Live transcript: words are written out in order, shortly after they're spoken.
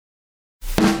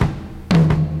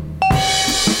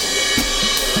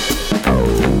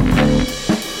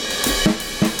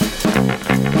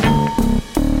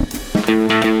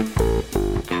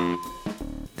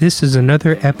This is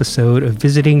another episode of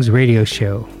Visiting's Radio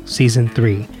Show, Season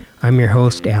 3. I'm your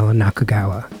host, Alan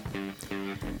Nakagawa.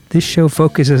 This show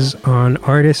focuses on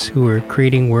artists who are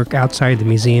creating work outside the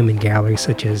museum and gallery,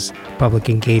 such as public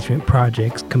engagement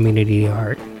projects, community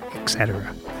art,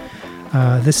 etc.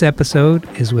 This episode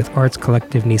is with arts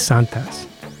collective Ni Santas.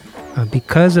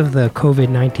 Because of the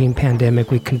COVID-19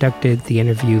 pandemic, we conducted the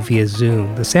interview via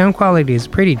Zoom. The sound quality is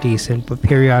pretty decent, but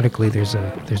periodically there's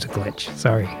a glitch.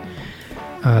 Sorry.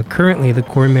 Currently, the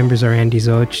core members are Andy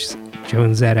Zoch,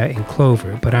 Joan Zeta, and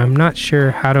Clover, but I'm not sure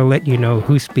how to let you know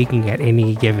who's speaking at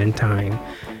any given time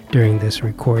during this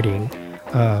recording.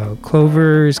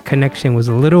 Clover's connection was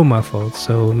a little muffled,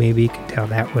 so maybe you can tell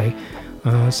that way.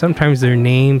 Sometimes their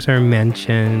names are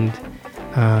mentioned.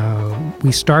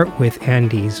 We start with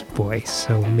Andy's voice,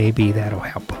 so maybe that'll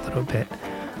help a little bit.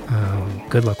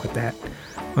 Good luck with that.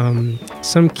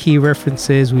 Some key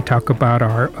references, we talk about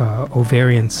our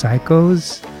ovarian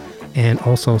cycles and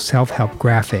also self-help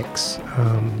graphics.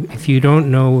 If you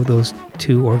don't know those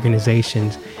two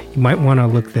organizations, you might want to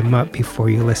look them up before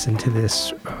you listen to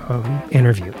this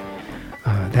interview.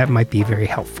 That might be very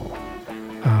helpful.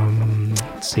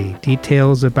 Let's see,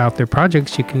 details about their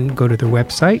projects, you can go to their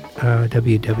website,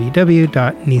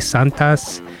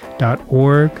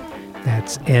 www.nisantas.org.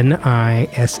 That's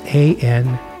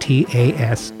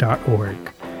NISANTAS.org.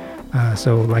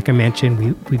 So like I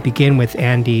mentioned, we begin with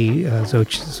Andy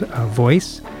Zoch's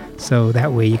voice, so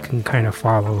that way you can kind of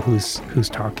follow who's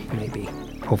talking, maybe,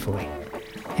 hopefully.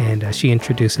 And she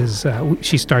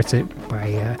starts it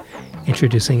by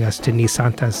introducing us to Ni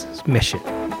Santas' mission.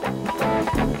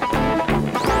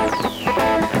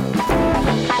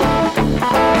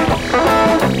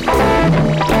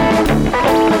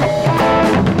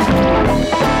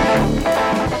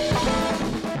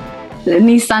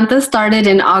 Ni Santas started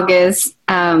in August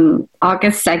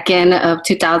 2nd of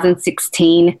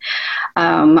 2016,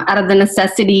 out of the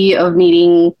necessity of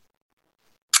needing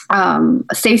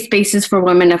safe spaces for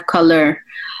women of color,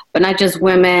 but not just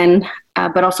women,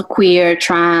 but also queer,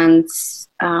 trans,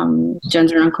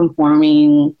 gender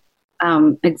nonconforming,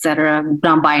 etc.,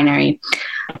 non-binary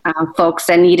folks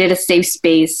that needed a safe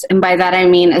space. And by that I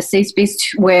mean a safe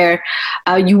space where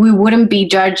we wouldn't be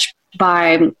judged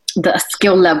by the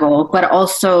skill level, but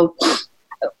also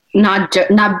not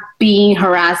being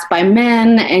harassed by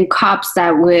men and cops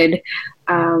that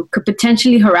could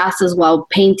potentially harass us while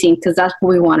painting, because that's what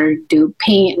we wanted to do,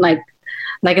 paint like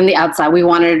in the outside. We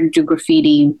wanted to do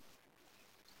graffiti.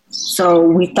 So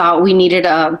we thought we needed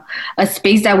a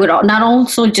space that would not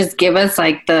also just give us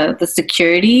like the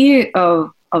security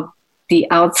of the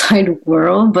outside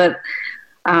world, but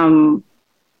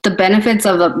the benefits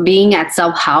of being at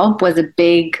self-help was a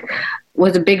big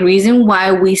reason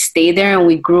why we stayed there, and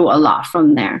we grew a lot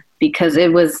from there, because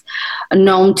it was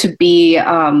known to be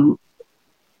a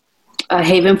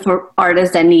haven for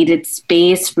artists that needed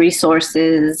space,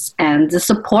 resources, and the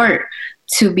support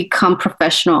to become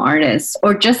professional artists,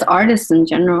 or just artists in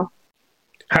general.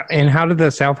 And how did the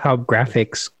self-help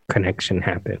graphics connection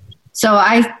happen? So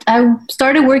I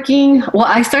started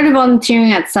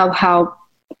volunteering at self-help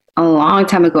a long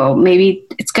time ago. Maybe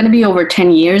it's going to be over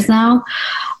 10 years now.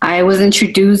 I was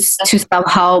introduced to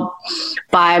self-help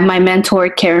by my mentor,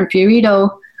 Karen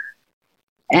Fiorito.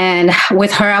 And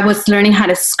with her, I was learning how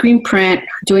to screen print,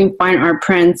 doing fine art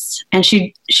prints. And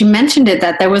she mentioned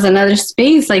that there was another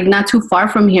space, like not too far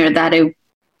from here, that I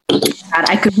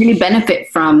could really benefit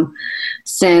from,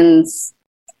 since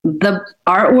the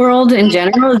art world in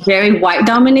general is very white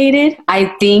dominated.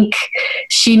 I think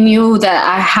she knew that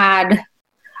I had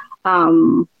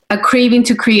a craving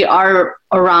to create art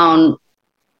around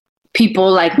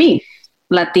people like me,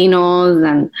 Latinos.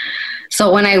 And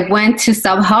so when I went to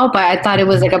self-help, I thought it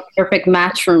was like a perfect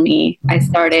match for me. I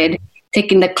started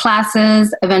taking the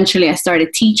classes. Eventually I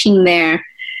started teaching there.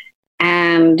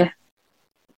 And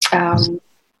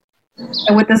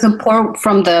with the support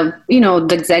from the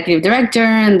executive director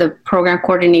and the program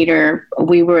coordinator,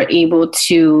 we were able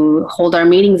to hold our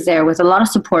meetings there with a lot of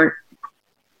support.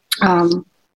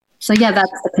 So yeah, that's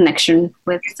the connection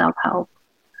with self-help.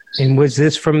 And was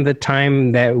this from the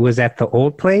time that was at the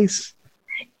old place?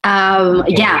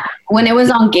 Yeah, when it was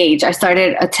on Gage, I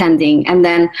started attending, and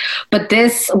then, but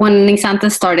when Ni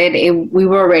Santas started, we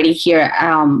were already here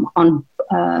on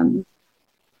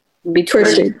between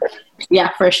First Street. Yeah,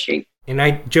 First Street. And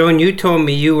Joan, you told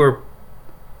me you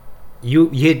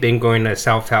had been going to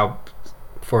self-help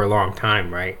for a long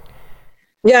time, right?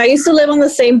 Yeah, I used to live on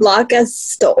the same block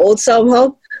as the old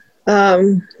self-help.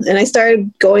 And I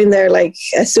started going there like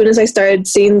as soon as I started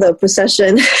seeing the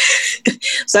procession.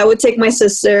 So I would take my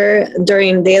sister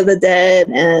during Day of the Dead,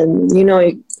 and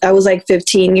I was like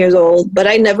 15 years old, but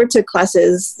I never took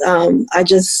classes. I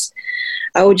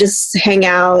would just hang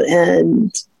out,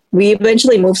 and we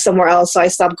eventually moved somewhere else. So I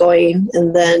stopped going.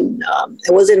 And then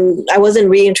I wasn't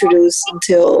reintroduced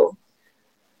until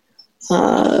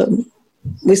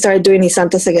we started doing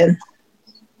Nisantas again.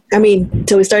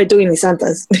 Till we started doing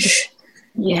Nisantas.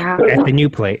 Yeah. At the new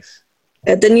place.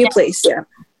 At the new place, yeah.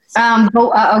 But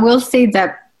I will say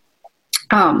that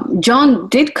John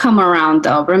did come around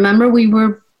though. Remember we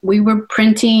were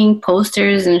printing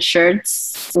posters and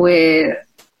shirts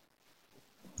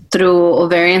through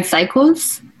ovarian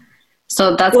cycles.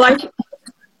 So that's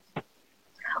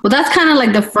that's kind of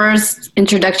like the first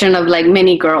introduction of like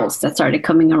many girls that started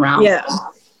coming around. Yeah.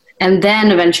 And then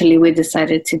eventually we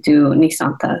decided to do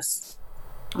Nisantas.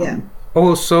 Yeah.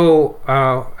 Oh, so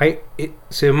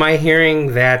so am I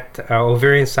hearing that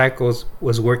Ovarian Cycles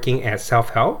was working at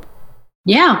Self-Help?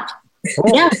 Yeah.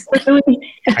 Oh, Yeah.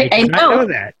 I did not know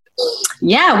that.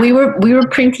 Yeah, we were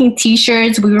printing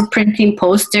T-shirts, we were printing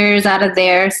posters out of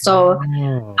there. So,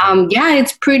 yeah,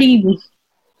 it's pretty.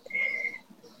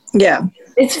 Yeah,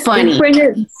 it's funny.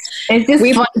 It's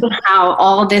just funny how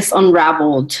all this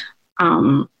unraveled.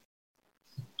 I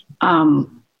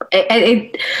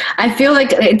feel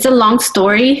like it's a long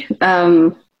story,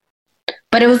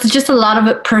 but it was just a lot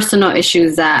of personal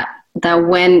issues that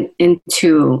went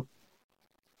into,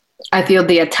 I feel,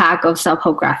 the attack of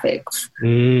Self-Help Graphics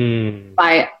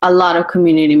by a lot of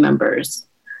community members,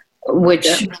 which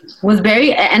was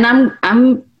very, and I'm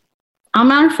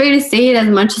not afraid to say it as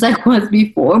much as I was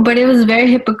before, but it was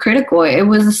very hypocritical. It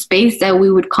was a space that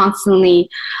we would constantly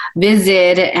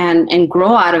visit and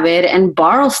grow out of it and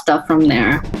borrow stuff from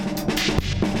there.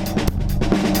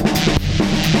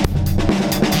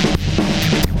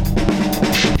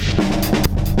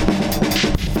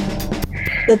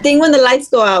 The thing when the lights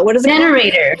go out, what is it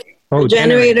Generator. called? Oh,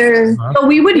 generator. So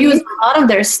we would use a lot of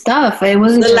their stuff. It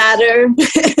wasn't The ladder.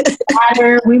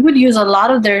 We would use a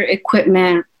lot of their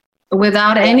equipment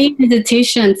without any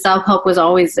hesitation. Self-Help was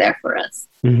always there for us.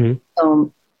 Mm-hmm.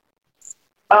 So,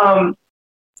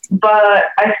 but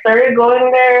I started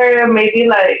going there maybe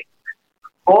like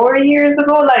 4 years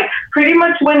ago, like pretty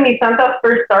much when Nisantas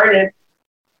first started.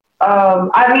 To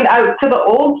the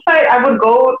old site, I would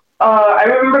go. I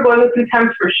remember going a few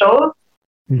times for shows,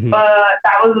 but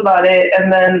that was about it.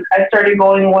 And then I started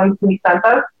going once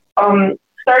Nisantas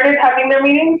started having their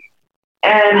meetings.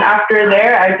 And after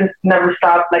there, I just never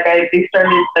stopped. Like they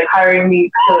started like hiring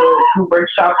me to do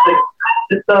workshops, like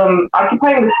just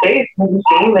occupying the space and just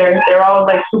being there. They're all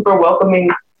like super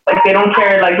welcoming. Like they don't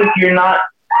care like if you're not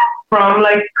from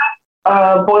like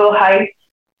Boyle Heights.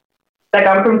 Like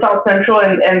I'm from South Central,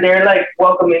 and they're like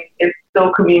welcoming. It's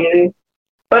still community.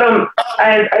 But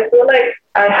I feel like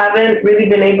I haven't really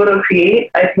been able to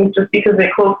create. I think just because they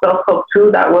closed Self-Help too,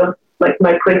 that was like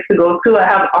my place to go to. I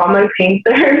have all my paint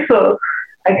there, so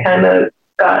I kind of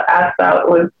got asked out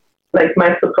with like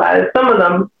my supplies. Some of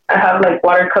them I have like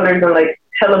watercolors and like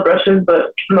hella brushes,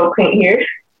 but no paint here.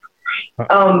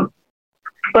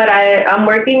 But I'm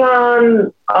working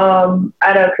on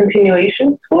at a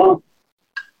continuation school.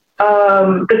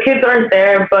 The kids aren't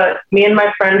there, but me and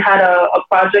my friend had a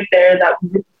project there that we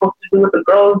were supposed to do with the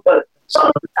girls, but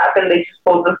something happened. They just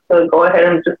told us to go ahead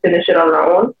and just finish it on our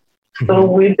own. So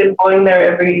we've been going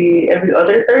there every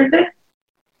other Thursday.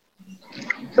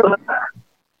 So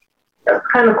that's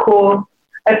kind of cool.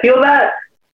 I feel that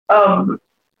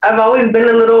I've always been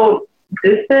a little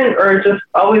distant or just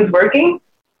always working.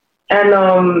 And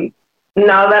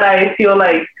now that I feel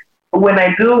like when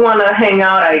I do want to hang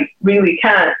out, I really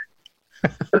can't.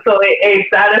 So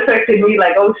that affected me,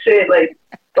 like, oh shit, like,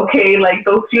 okay, like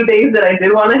those few days that I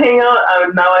did want to hang out,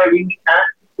 now I really can't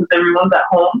because everyone's at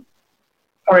home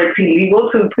or it's illegal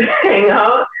to hang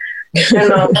out.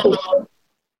 And,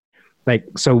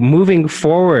 so moving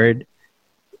forward,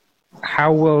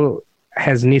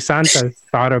 has Nisantas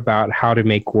thought about how to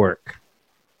make work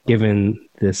given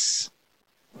this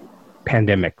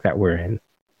pandemic that we're in?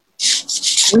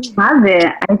 we have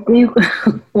it. I think.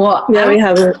 Well, yeah, we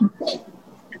have it.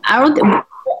 I don't. We're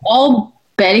all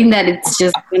betting that it's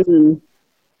just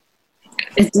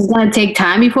gonna take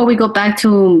time before we go back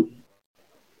to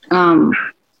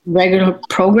regular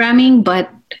programming. But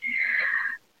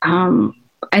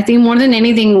I think more than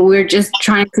anything, we're just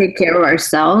trying to take care of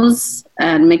ourselves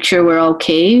and make sure we're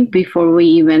okay before we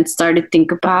even start to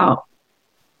think about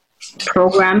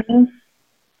programming.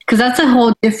 Because that's a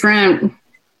whole different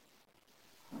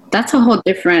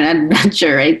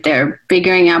adventure right there.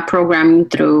 Figuring out programming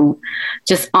through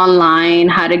just online,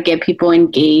 how to get people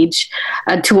engaged.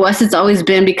 To us, it's always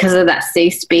been because of that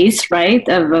safe space, right?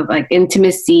 Of like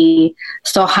intimacy.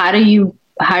 So how do you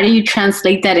how do you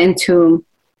translate that into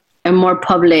a more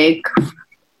public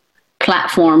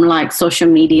platform like social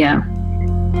media?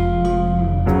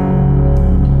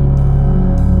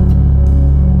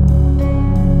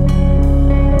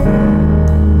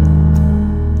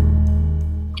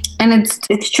 And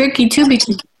it's tricky too,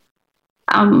 because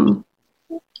we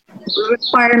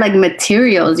require like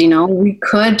materials, you know. We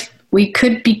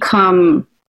could become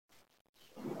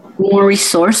more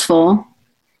resourceful,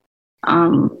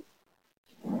 but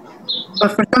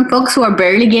for some folks who are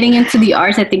barely getting into the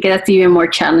arts, I think that's even more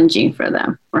challenging for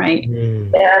them, right?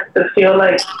 Yeah, to feel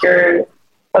like you're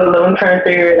alone trying to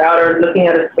figure it out or looking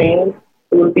at a screen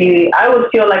would be, I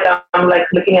would feel like I'm like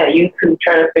looking at YouTube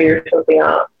trying to figure something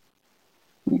out.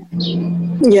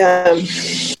 Yeah.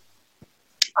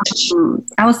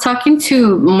 I was talking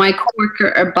to my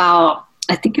coworker about,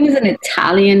 I think it was an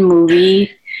Italian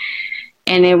movie,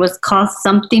 and it was called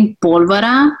something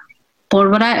Polvora.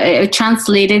 It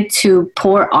translated to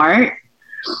poor art.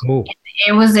 Ooh.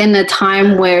 It was in a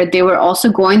time where they were also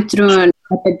going through an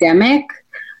epidemic.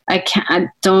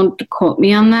 Don't quote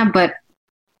me on that, but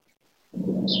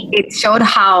it showed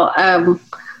how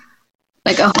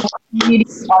like a whole community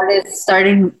of artists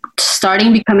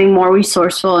starting becoming more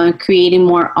resourceful and creating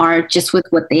more art just with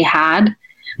what they had.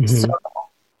 Mm-hmm. So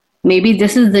maybe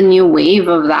this is the new wave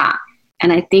of that.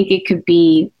 And I think it could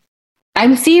be,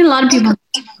 I'm seeing a lot of people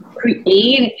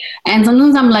create, and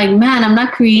sometimes I'm like, man, I'm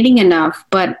not creating enough,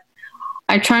 but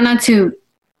I try not to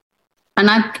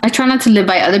live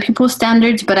by other people's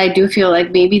standards, but I do feel like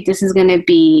maybe this is going to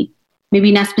be,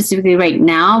 maybe not specifically right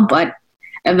now, but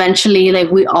eventually, like,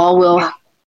 we all will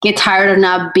get tired of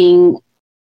not being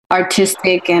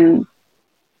artistic, and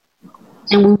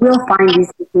we will find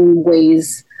these different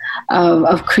ways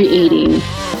of creating.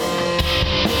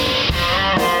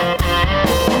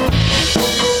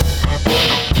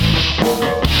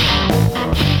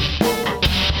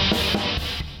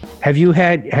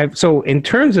 So in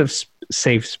terms of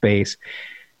safe space,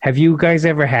 have you guys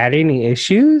ever had any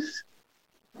issues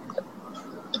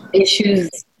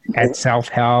at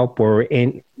self-help or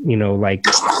in, you know, like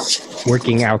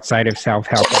working outside of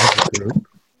self-help as a group?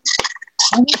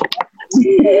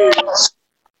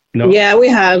 No. Yeah, we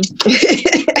have.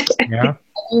 Yeah.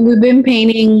 We've been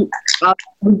painting.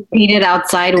 We painted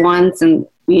outside once, and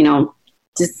you know,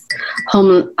 just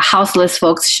houseless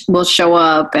folks will show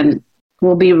up and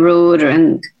will be rude,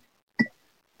 and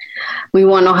we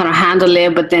won't know how to handle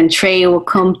it. But then Trey will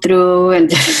come through and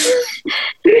just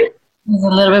there's a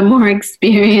little bit more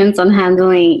experience on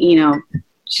handling, you know,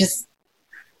 just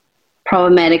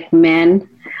problematic men.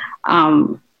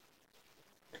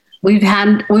 We've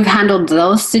handled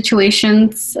those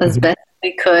situations as best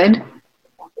we could.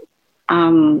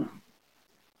 How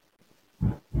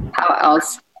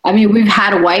else? I mean, we've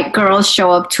had white girls show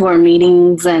up to our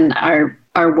meetings and our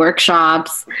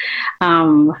workshops.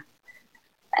 Men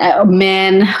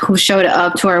who showed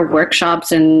up to our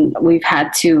workshops, and we've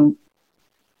had to.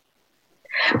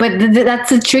 But that's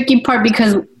the tricky part,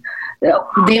 because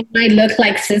they might look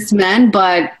like cis men,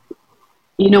 but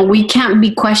you know, we can't be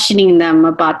questioning them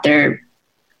about their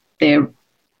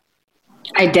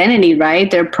identity,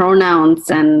 right? Their pronouns,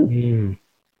 and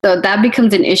so that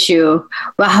becomes an issue.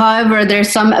 But however,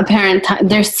 there's some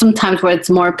times where it's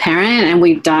more apparent, and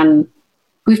we've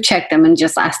checked them and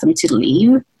just asked them to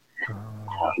leave.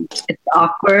 It's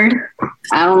awkward.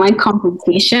 I don't like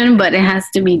confrontation, but it has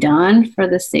to be done for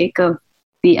the sake of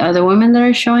the other women that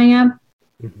are showing up.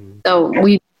 Mm-hmm. So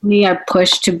we are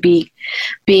pushed to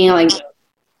being like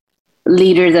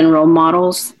leaders and role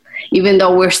models, even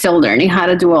though we're still learning how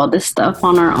to do all this stuff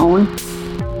on our own.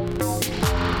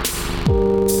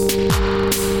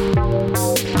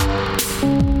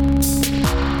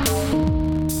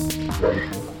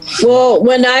 Well,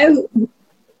 when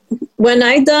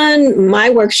I done my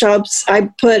workshops, I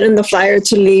put in the flyer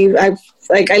to leave. I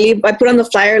put on the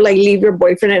flyer, like, leave your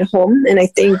boyfriend at home. And I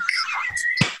think,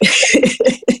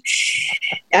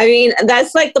 I mean,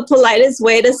 that's like the politest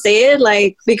way to say it,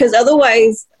 like, because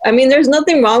otherwise, I mean, there's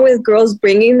nothing wrong with girls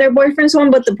bringing their boyfriends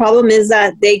home, but the problem is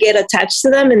that they get attached to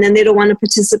them, and then they don't want to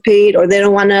participate, or they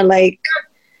don't want to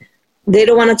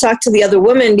talk to the other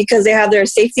woman because they have their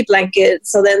safety blanket.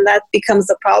 So then that becomes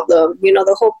the problem. You know,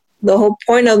 the whole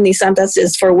point of Ni Santas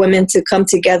is for women to come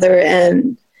together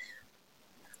and,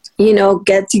 you know,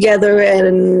 get together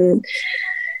and,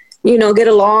 you know, get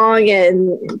along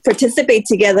and participate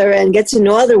together and get to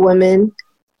know other women.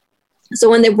 So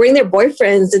when they bring their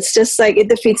boyfriends, it's just like, it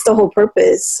defeats the whole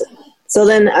purpose. So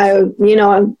then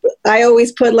I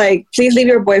always put, like, please leave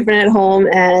your boyfriend at home,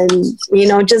 and, you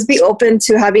know, just be open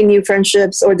to having new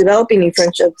friendships or developing new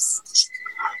friendships.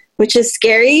 which is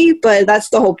scary, but that's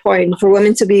the whole point, for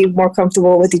women to be more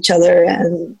comfortable with each other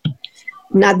and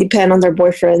not depend on their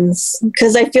boyfriends.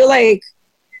 Because I feel like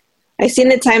I've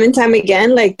seen it time and time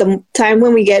again, like the time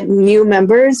when we get new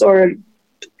members, or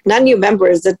not new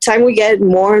members, the time we get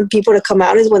more people to come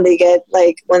out is when they get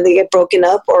broken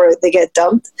up or they get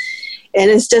dumped. And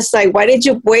it's just like, why did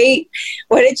you wait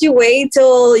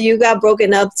till you got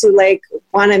broken up to like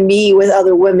want to meet with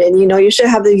other women? You know, you should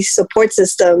have these support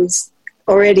systems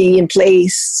already in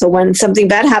place, so when something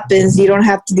bad happens, you don't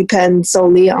have to depend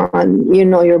solely on, you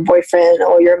know, your boyfriend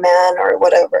or your man or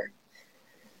whatever.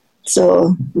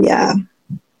 So yeah,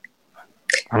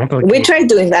 we tried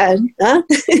doing that. Huh?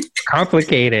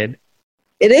 Complicated.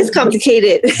 It is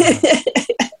complicated.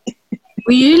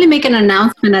 We usually make an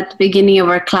announcement at the beginning of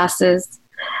our classes,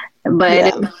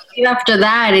 but after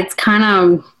that,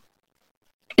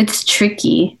 it's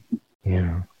tricky.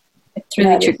 Yeah, it's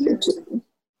really tricky.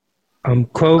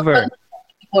 Clover,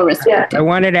 I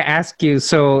wanted to ask you,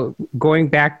 so going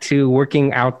back to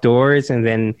working outdoors and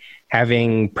then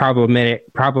having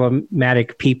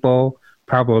problematic people,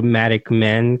 problematic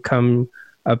men come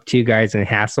up to you guys and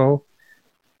hassle.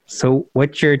 So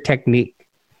what's your technique?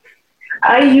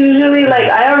 I usually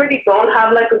I already don't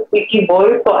have like a squeaky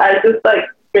voice, so I just like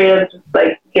straight up just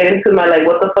like get into my like,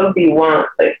 what the fuck do you want?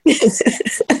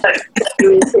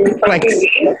 Like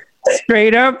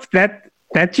straight up,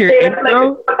 that's your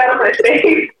intro? Like, out of my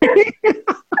face.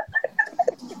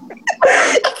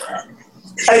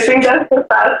 I think that's the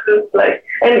fastest, like,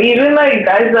 and even like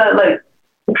guys that like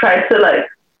try to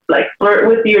like flirt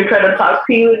with you or try to talk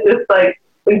to you, just like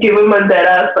give them a dead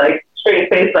ass like straight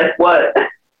face, like what?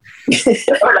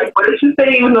 Or like, what did you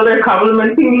say? Even though they're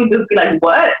complimenting you, just be like,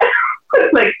 what?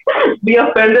 Like, be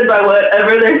offended by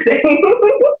whatever they're saying.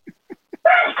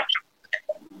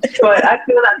 But I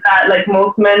feel that like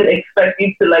most men expect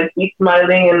you to like be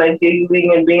smiling and like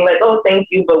giggling and being like, oh, thank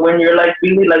you. But when you're like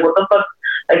really like, what the fuck?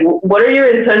 Like, what are your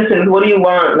intentions? What do you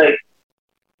want? Like,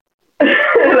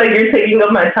 like you're taking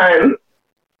up my time.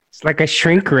 It's like a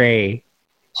shrink ray.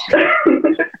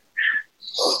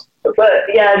 But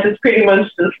yeah, just pretty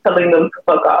much just telling them to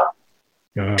fuck off.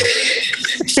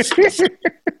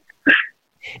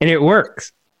 And it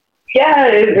works. Yeah,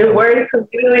 it works.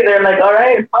 Usually they're like, all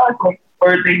right, fuck.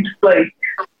 Or they just like,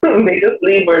 they just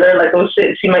leave, or they're like, oh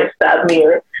shit, she might stab me,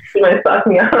 or she might suck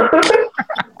me out.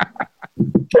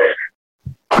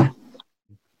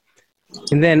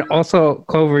 And then also,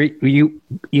 Clover, you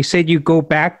said you go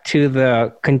back to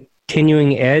the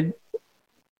continuing ed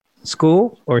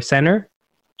school or center?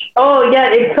 Oh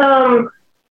yeah, it's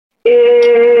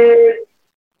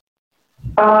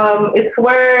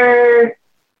where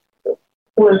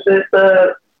was it,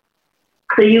 the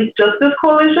Youth Justice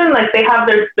Coalition? Like they have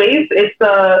their space. It's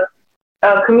a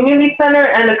community center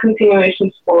and a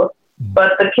continuation school.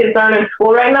 But the kids aren't in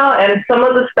school right now, and some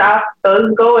of the staff does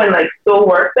go and like still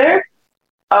work there.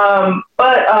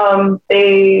 But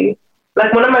they,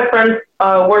 like, one of my friends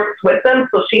works with them,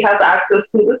 so she has access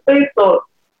to the space. So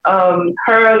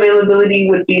her availability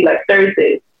would be like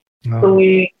Thursdays. Oh. So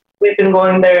we've been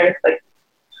going there, like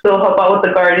still help out with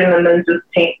the garden and then just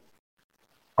paint.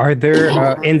 Are there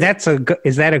and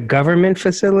is that a government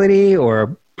facility or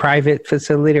a private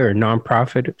facility or a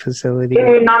nonprofit facility?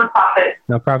 Nonprofit.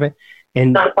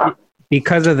 And nonprofit.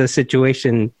 Because of the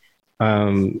situation,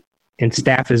 and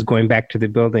staff is going back to the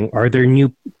building, are there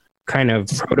new kind of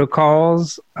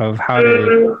protocols of how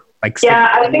to like? Yeah,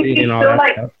 I think it's still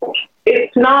like stuff?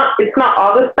 it's not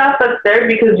all the staff that's there,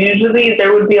 because usually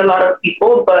there would be a lot of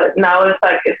people, but now it's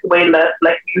like it's way less.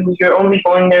 Like you're only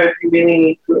going there if you really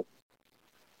need to.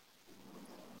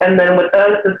 And then with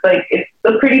us, it's like, it's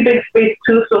a pretty big space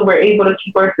too, so we're able to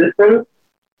keep our distance.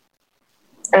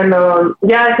 And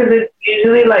yeah, because it's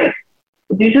usually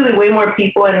way more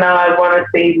people, and now I want to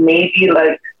say maybe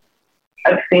like,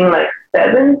 I've seen like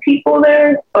 7 people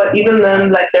there, but even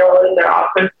then, like they're all in their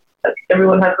office. Like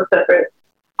everyone has a separate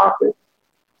office.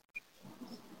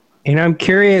 And I'm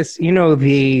curious,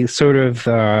 the sort of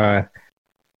the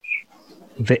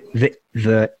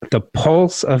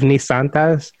pulse of Ni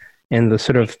Santas, and the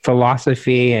sort of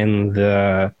philosophy and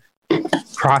the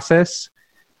process,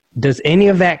 does any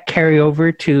of that carry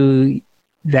over to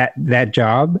that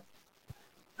job?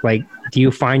 Like, do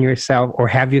you find yourself, or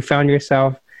have you found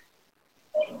yourself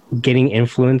getting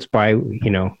influenced by, you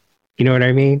know what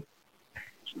I mean?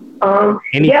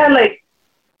 Yeah,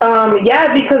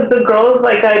 because the girls,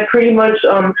 like, I pretty much,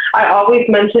 I always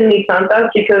mention Ni Santas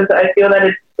because I feel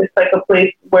that it's like a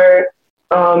place where,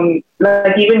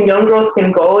 like even young girls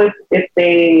can go if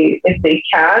they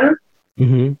can.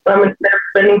 Mm-hmm. Instead of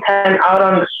spending time out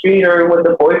on the street or with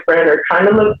a boyfriend or trying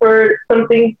to look for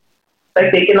something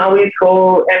Like they can always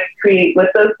go and create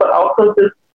with us, but also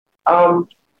just,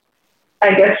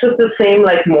 I guess just the same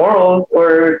like morals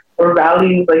or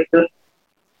values, like just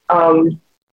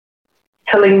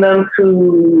telling them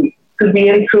to be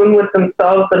in tune with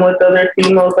themselves and with other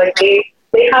females. Like they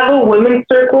have a women's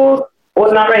circle.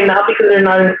 Well, not right now because they're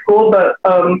not in school, but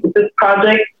this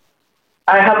project,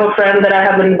 I have a friend that I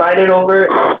have invited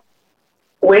over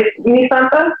with Mi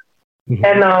Santa,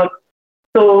 and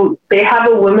so they have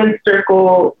a women's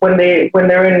circle when they're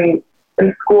in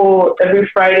school every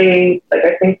Friday, like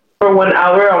I think for 1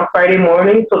 hour on Friday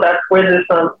morning. So that's where this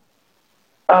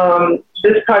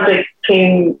project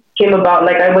came about.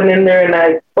 Like I went in there and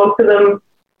I spoke to them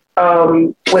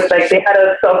with like they had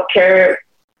a self-care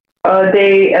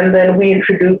day, and then we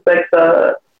introduced like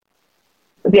the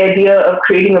idea of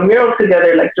creating a mural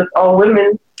together, like just all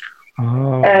women.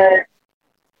 Oh.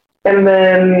 And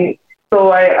then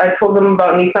so I told them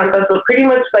about Mi Santa. So pretty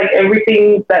much like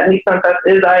everything that Mi Santa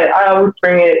is, I always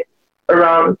bring it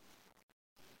around.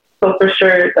 So for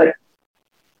sure, like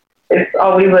it's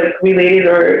always like related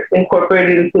or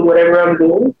incorporated into whatever I'm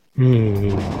doing.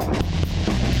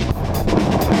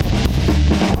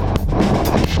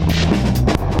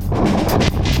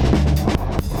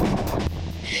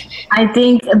 I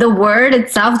think the word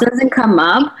itself doesn't come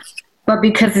up, but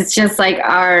because it's just like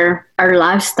our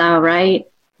lifestyle, right?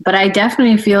 But I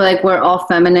definitely feel like we're all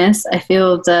feminists. I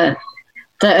feel that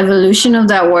the evolution of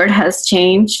that word has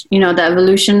changed. You know, the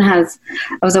evolution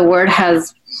of the word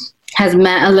has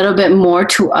meant a little bit more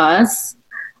to us.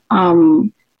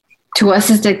 To us,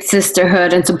 it's like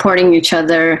sisterhood and supporting each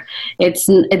other.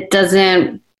 It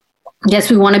doesn't. Yes,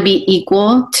 we want to be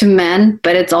equal to men,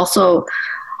 but it's also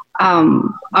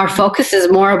our focus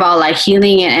is more about like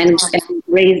healing and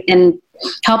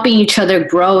helping each other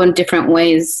grow in different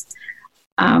ways.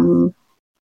 I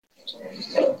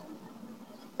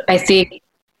think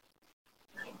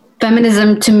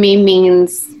feminism to me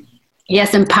means,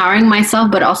 yes, empowering myself,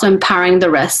 but also empowering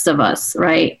the rest of us,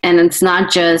 right? And it's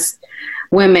not just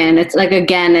women. It's like,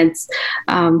 again, it's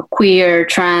queer,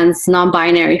 trans,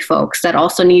 non-binary folks that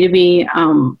also need to be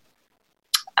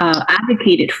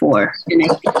advocated for. And I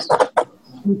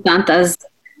think Santa's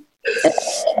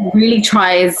really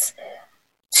tries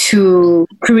to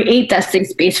create that safe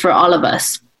space for all of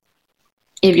us.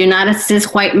 If you're not a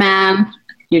cis white man,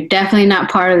 you're definitely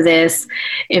not part of this.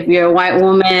 If you're a white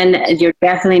woman, you're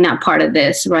definitely not part of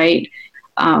this, right?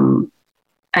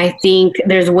 I think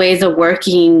there's ways of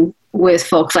working with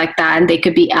folks like that, and they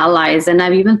could be allies. And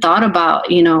I've even thought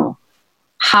about, you know,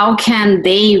 how can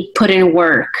they put in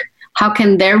work? How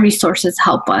can their resources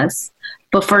help us?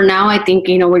 But for now, I think,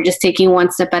 you know, we're just taking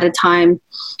one step at a time.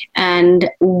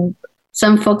 And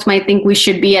some folks might think we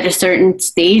should be at a certain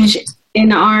stage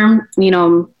in our, you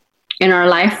know, in our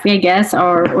life, I guess,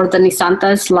 or the Mi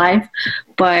Santa's life.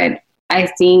 But I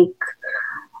think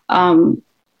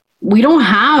we don't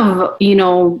have, you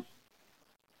know,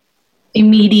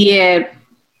 immediate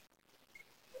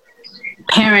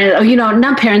parent, or, you know,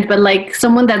 not parents, but like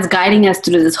someone that's guiding us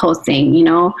through this whole thing. You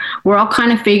know, we're all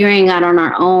kind of figuring out on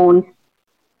our own.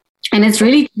 And it's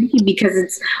really tricky because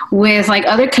it's with like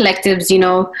other collectives, you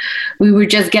know, we would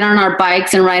just get on our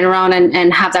bikes and ride around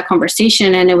and have that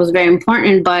conversation. And it was very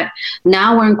important. But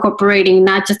now we're incorporating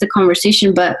not just the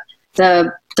conversation, but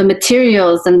the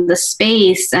materials and the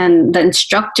space and the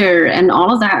instructor and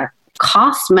all of that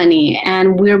costs money.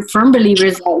 And we're firm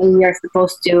believers that we are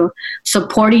supposed to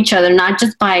support each other, not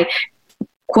just by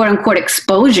quote unquote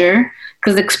exposure,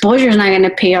 because exposure is not going to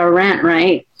pay our rent,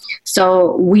 right?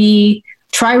 So we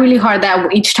try really hard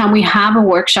that each time we have a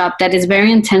workshop that is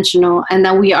very intentional and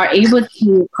that we are able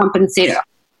to compensate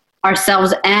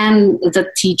ourselves and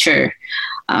the teacher.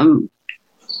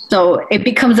 So it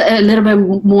becomes a little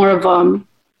bit more of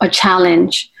a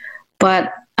challenge.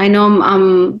 But I know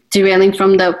I'm derailing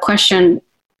from the question,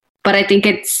 but I think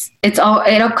it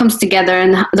all comes together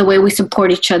in the way we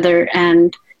support each other,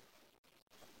 and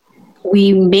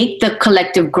we make the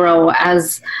collective grow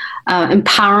as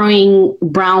empowering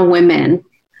brown women,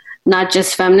 not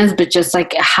just feminists, but just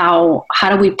like how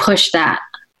do we push that?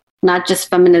 Not just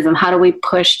feminism. How do we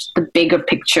push the bigger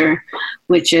picture,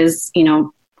 which is, you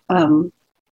know,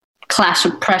 class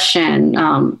oppression,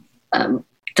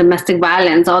 domestic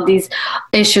violence, all these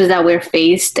issues that we're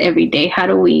faced every day. How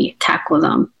do we tackle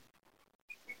them?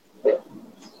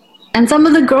 And some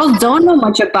of the girls don't know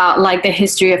much about like the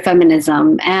history of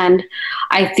feminism. And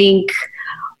I think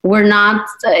we're not,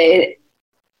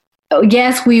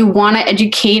 yes, we want to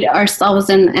educate ourselves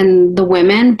and the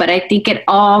women, but I think it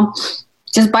all,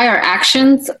 just by our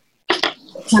actions,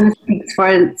 kind of speaks for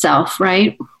itself,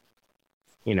 right?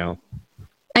 You know,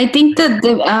 I think that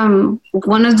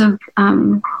one of the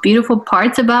beautiful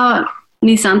parts about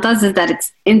Ni Santas is that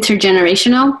it's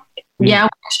intergenerational. Yeah,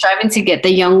 we're striving to get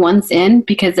the young ones in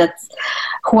because that's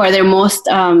who are their most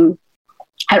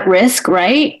at risk,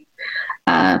 right?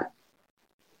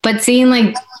 But seeing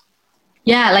like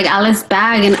Alice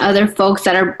Bag and other folks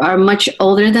that are much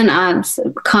older than us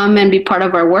come and be part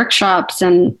of our workshops,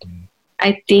 and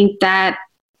I think that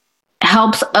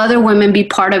helps other women be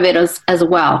part of it as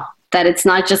well. That it's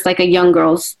not just like a young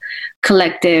girls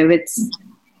collective.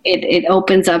 It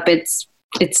opens up its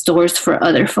doors for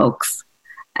other folks,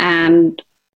 and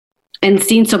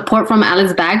seeing support from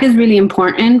Alice Bag is really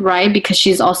important, right? Because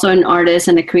she's also an artist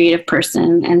and a creative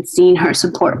person, and seeing her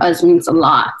support us means a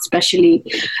lot, especially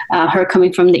her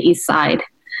coming from the East Side.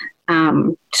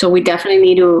 So we definitely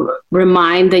need to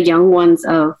remind the young ones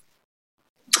of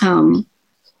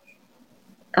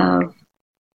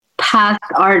past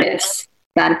artists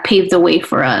that paved the way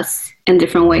for us in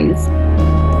different ways.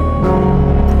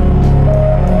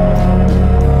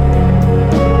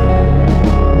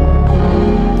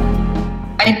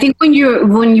 I think when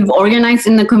you've organized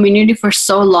in the community for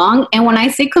so long, and when I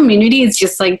say community, it's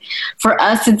just like, for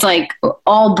us, it's like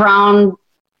all brown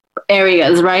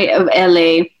areas, right, of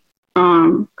LA.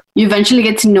 You eventually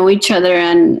get to know each other,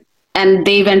 and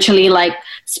they eventually like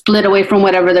split away from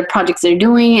whatever the projects they're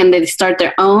doing, and they start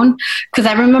their own. Because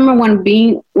I remember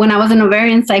when I was in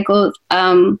ovarian cycle,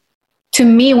 to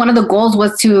me, one of the goals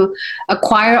was to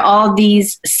acquire all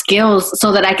these skills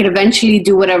so that I could eventually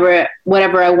do whatever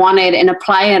I wanted and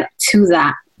apply it to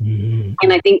that. Mm-hmm.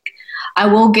 And I think I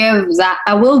will give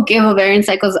ovarian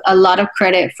cycles a lot of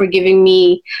credit for giving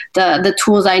me the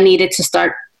tools I needed to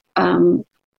start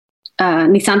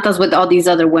Ni Santas with all these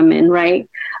other women, right?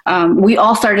 We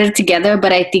all started together,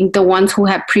 but I think the ones who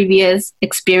had previous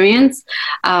experience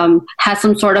had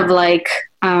some sort of like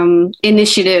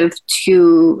initiative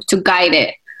to guide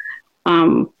it.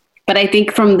 But I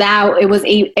think from that, it was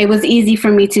easy for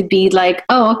me to be like,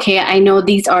 oh, okay, I know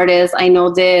these artists, I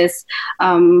know this,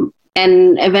 and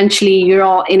eventually you're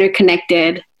all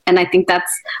interconnected. And I think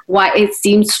that's why it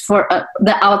seems for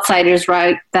the outsiders,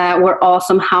 right, that we're all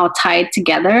somehow tied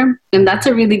together. And that's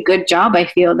a really good job, I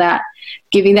feel, that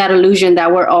giving that illusion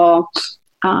that we're all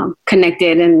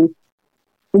connected, and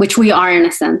which we are in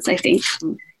a sense, I think.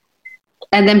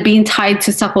 And then being tied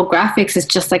to Supple Graphics is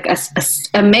just like a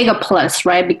mega plus,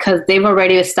 right? Because they've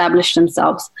already established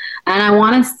themselves. And I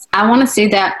want to say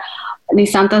that Ni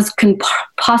Santas can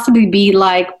possibly be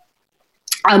like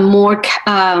a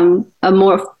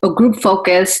group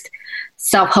focused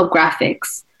self-help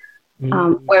graphics,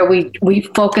 where we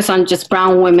focus on just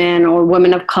brown women or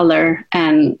women of color,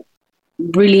 and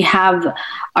really have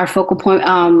our focal point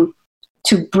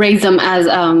to raise them as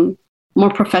more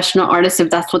professional artists if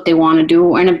that's what they want to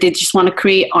do, and if they just want to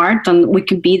create art, then we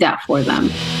can be that for them.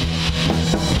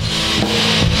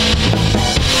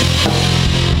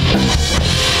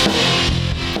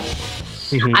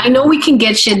 Mm-hmm. I know we can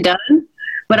get shit done,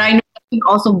 but I know we can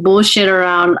also bullshit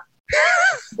around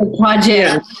the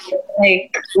project. Yeah.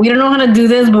 Like, we don't know how to do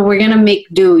this, but we're gonna make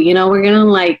do. You know, we're gonna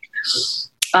like,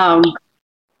 and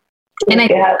I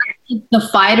think the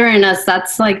fighter in us,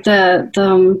 that's like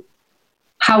the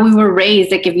how we were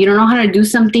raised. Like, if you don't know how to do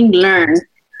something, learn.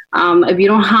 If you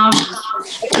don't have,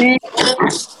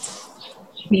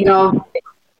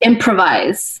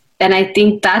 improvise. And I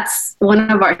think that's one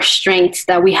of our strengths,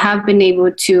 that we have been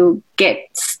able to get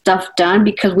stuff done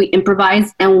because we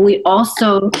improvise, and we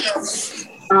also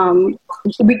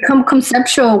become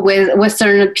conceptual with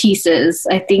certain pieces.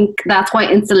 I think that's why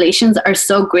installations are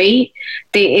so great.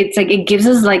 It's like it gives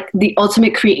us like the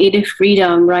ultimate creative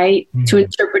freedom, right? Mm-hmm. To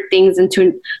interpret things and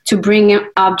to bring in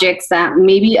objects that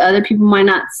maybe other people might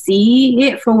not see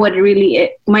it for what it really is,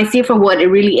 might see it for what it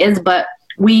really is, but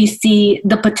we see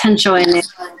the potential in it,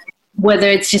 whether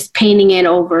it's just painting it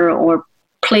over or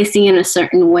placing it in a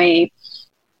certain way.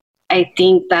 I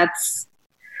think that's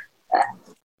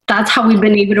how we've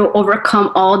been able to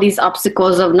overcome all these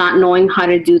obstacles of not knowing how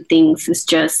to do things. It's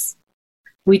just,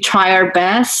 we try our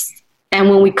best. And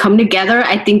when we come together,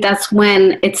 I think that's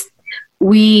when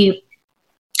we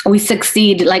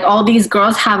succeed. Like, all these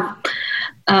girls have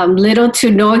little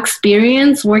to no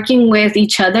experience working with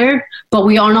each other, but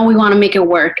we all know we want to make it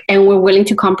work, and we're willing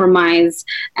to compromise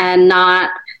and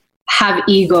not have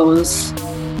egos.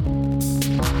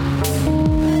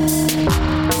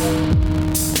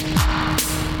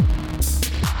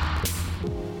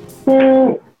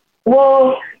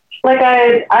 Well, like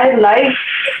I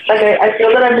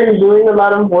feel that I've been doing a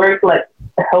lot of work, like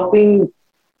helping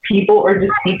people or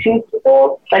just teaching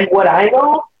people like what I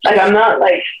know. Like, I'm not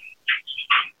like,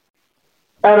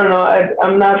 I don't know.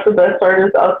 I'm not the best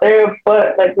artist out there,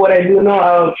 but like what I do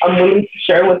know, I'm willing to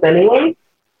share with anyone.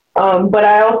 But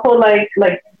I also like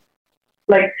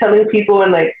telling people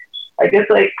and like, I guess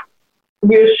like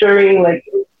reassuring, like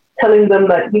telling them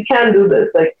that you can do this.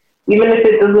 Like, even if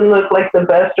it doesn't look like the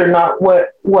best or not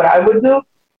what I would do,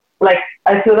 like,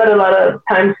 I feel that a lot of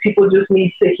times people just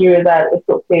need to hear that it's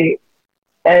okay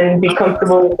and be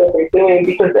comfortable with what they're doing,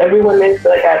 because everyone is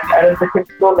like at a different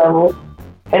skill level.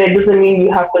 And it doesn't mean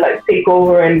you have to like take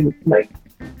over and like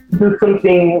do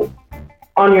something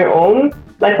on your own.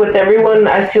 Like with everyone,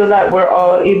 I feel that we're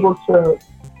all able to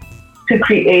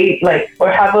create like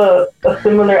or have a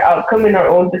similar outcome in our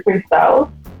own different styles.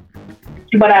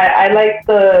 But I like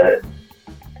the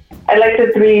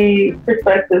three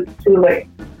perspectives too, like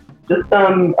just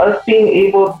us being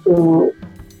able to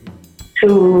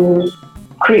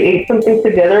create something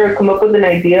together or come up with an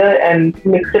idea and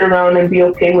mix it around and be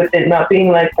okay with it, not being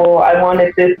like, well, I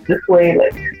wanted this way.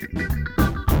 Like,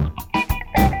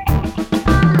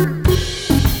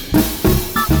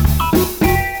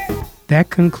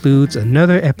 that concludes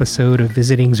another episode of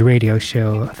Visiting's radio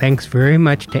show. Thanks very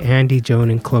much to Andy, Joan,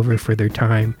 and Clover for their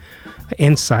time,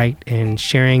 insight, and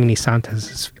sharing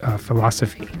Nisanta's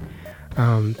philosophy.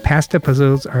 Past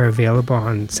episodes are available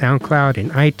on SoundCloud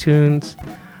and iTunes.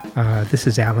 This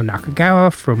is Alan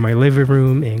Nakagawa from my living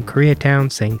room in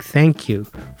Koreatown saying thank you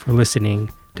for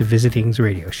listening to Visiting's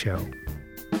radio show.